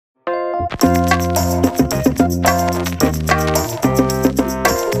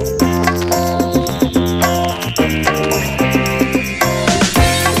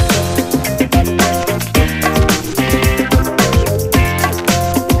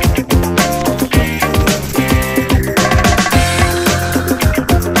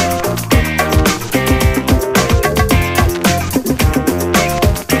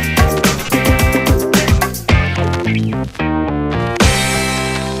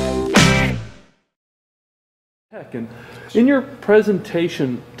And in your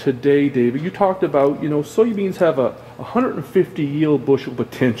presentation today, David, you talked about, soybeans have a 150 yield bushel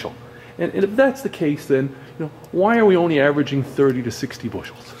potential. And if that's the case, then, why are we only averaging 30 to 60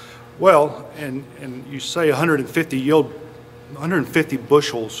 bushels? Well, and you say 150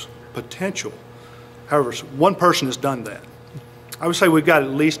 bushels potential. However, one person has done that. I would say we've got at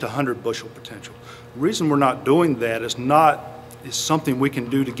least 100 bushel potential. The reason we're not doing that is something we can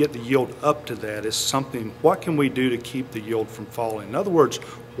do to get the yield up to that. Is something, what can we do to keep the yield from falling? In other words,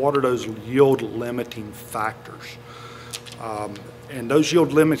 what are those yield limiting factors? And those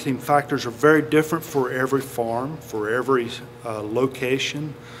yield limiting factors are very different for every farm, for every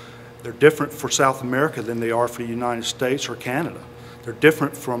location. They're different for South America than they are for the United States or Canada. They're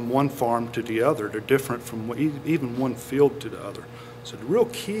different from one farm to the other. They're different from even one field to the other. So the real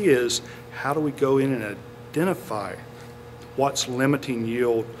key is, how do we go in and identify what's limiting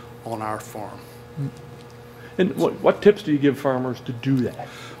yield on our farm? And what tips do you give farmers to do that?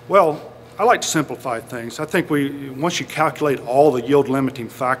 Well, I like to simplify things. I think once you calculate all the yield limiting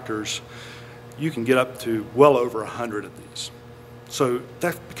factors, you can get up to well over 100 of these. So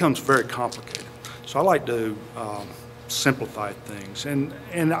that becomes very complicated. So I like to simplify things.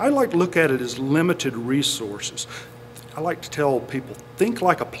 And I like to look at it as limited resources. I like to tell people, think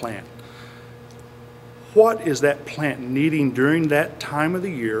like a plant. What is that plant needing during that time of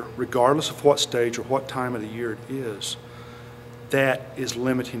the year, regardless of what stage or what time of the year it is, that is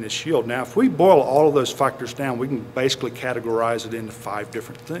limiting its yield? Now, if we boil all of those factors down, we can basically categorize it into 5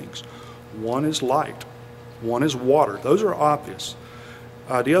 different things. One is light. One is water. Those are obvious.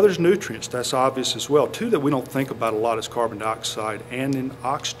 The other is nutrients. That's obvious as well. 2 that we don't think about a lot is carbon dioxide and in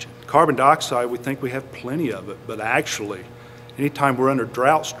oxygen. Carbon dioxide, we think we have plenty of it, but actually, anytime we're under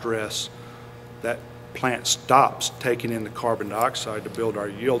drought stress, that plant stops taking in the carbon dioxide to build our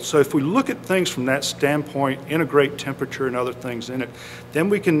yield. So if we look at things from that standpoint, integrate temperature and other things in it, then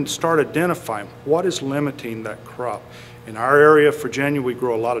we can start identifying what is limiting that crop. In our area of Virginia, we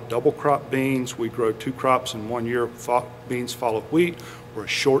grow a lot of double crop beans. We grow 2 crops in 1 year. Beans follow wheat. We're a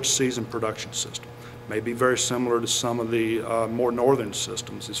short season production system. May be very similar to some of the more northern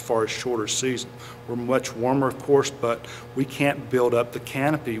systems as far as shorter season. We're much warmer, of course, but we can't build up the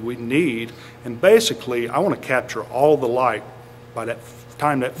canopy we need. And basically, I want to capture all the light by that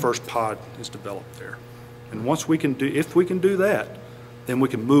time that first pod is developed there. And if we can do that, then we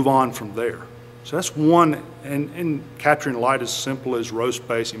can move on from there. So that's one, and capturing light as simple as row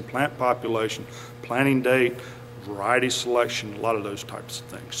spacing, plant population, planting date, variety selection, a lot of those types of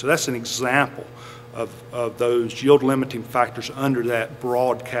things. So that's an example of those yield limiting factors under that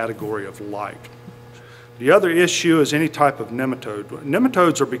broad category of light. The other issue is any type of nematode.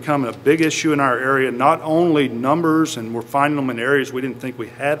 Nematodes are becoming a big issue in our area, not only numbers, and we're finding them in areas we didn't think we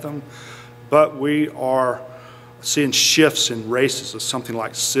had them, but we are seeing shifts in races of something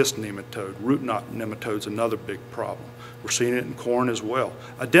like cyst nematode. Root knot nematode's another big problem. We're seeing it in corn as well.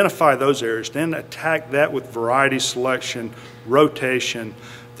 Identify those areas, then attack that with variety selection, rotation.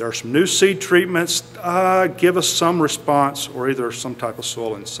 There are some new seed treatments. Give us some response, or either some type of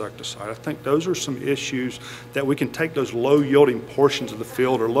soil insecticide. I think those are some issues that we can take those low-yielding portions of the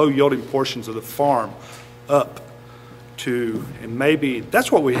field or low-yielding portions of the farm up to, and maybe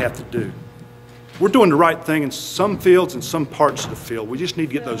that's what we have to do. We're doing the right thing in some fields and some parts of the field. We just need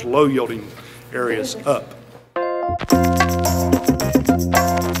to get those low-yielding areas up.